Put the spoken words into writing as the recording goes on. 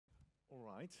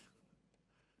Right.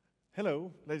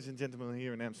 Hello, ladies and gentlemen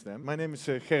here in Amsterdam. My name is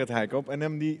Gerrit Heikop, and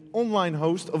I'm the online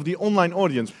host of the online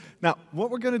audience. Now,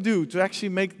 what we're going to do to actually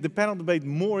make the panel debate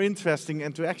more interesting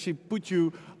and to actually put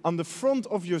you on the front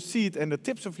of your seat and the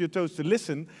tips of your toes to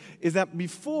listen is that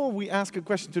before we ask a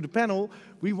question to the panel,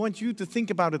 we want you to think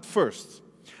about it first.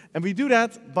 And we do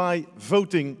that by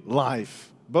voting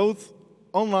live, both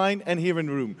online and here in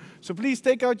the room. So please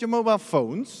take out your mobile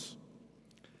phones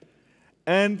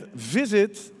and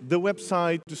visit the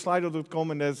website to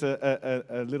slido.com, and there's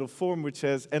a little form which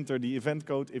says enter the event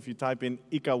code. If you type in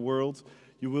ICA World,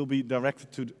 you will be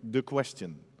directed to the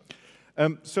question.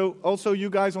 So also you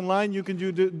guys online, you can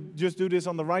just do this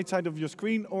on the right side of your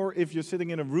screen, or if you're sitting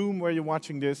in a room where you're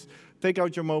watching this, take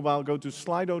out your mobile, go to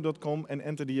slido.com and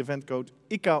enter the event code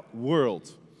ICA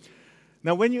World.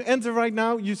 Now when you enter right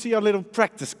now, you see our little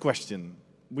practice question.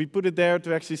 We put it there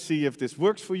to actually see if this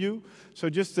works for you. So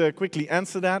just quickly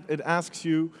answer that. It asks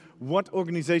you, what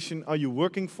organization are you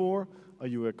working for? Are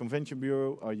you a convention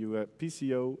bureau? Are you a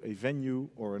PCO, a venue,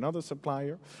 or another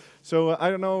supplier? So I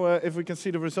don't know if we can see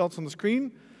the results on the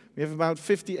screen. We have about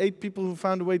 58 people who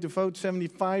found a way to vote,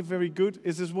 75, very good.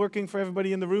 Is this working for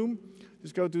everybody in the room?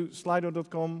 Just go to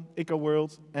slido.com, ICA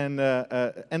World, and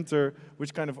enter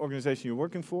which kind of organization you're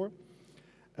working for.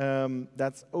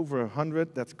 That's over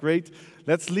 100, that's great.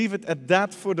 Let's leave it at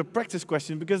that for the practice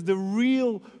question, because the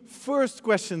real first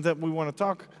question that we want to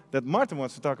talk, that Martin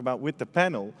wants to talk about with the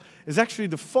panel, is actually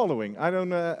the following.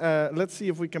 Let's see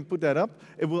if we can put that up.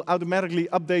 It will automatically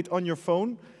update on your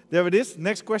phone. There it is.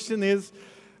 Next question is,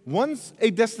 once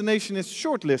a destination is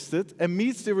shortlisted and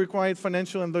meets the required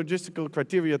financial and logistical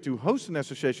criteria to host an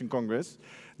association congress,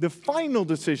 the final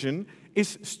decision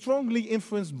is strongly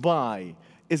influenced by,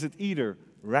 is it either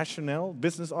rationale,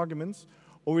 business arguments,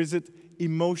 or is it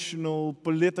emotional,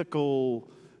 political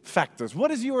factors?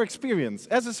 What is your experience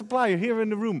as a supplier here in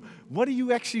the room? What do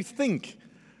you actually think?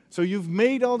 So you've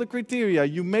made all the criteria,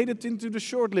 you made it into the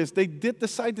shortlist, they did the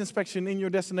site inspection in your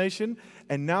destination,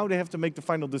 and now they have to make the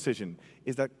final decision.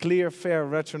 Is that clear, fair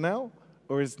rationale,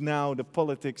 or is now the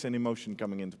politics and emotion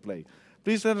coming into play?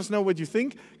 Please let us know what you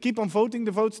think. Keep on voting. The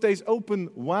vote stays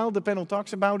open while the panel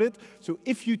talks about it. So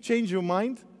if you change your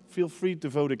mind, feel free to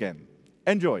vote again.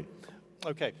 Enjoy.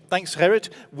 Okay, thanks, Gerrit.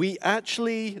 We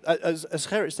actually, as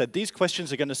Gerrit said, these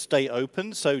questions are going to stay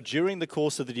open. So during the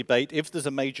course of the debate, if there's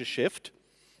a major shift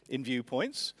in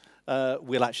viewpoints,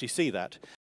 we'll actually see that.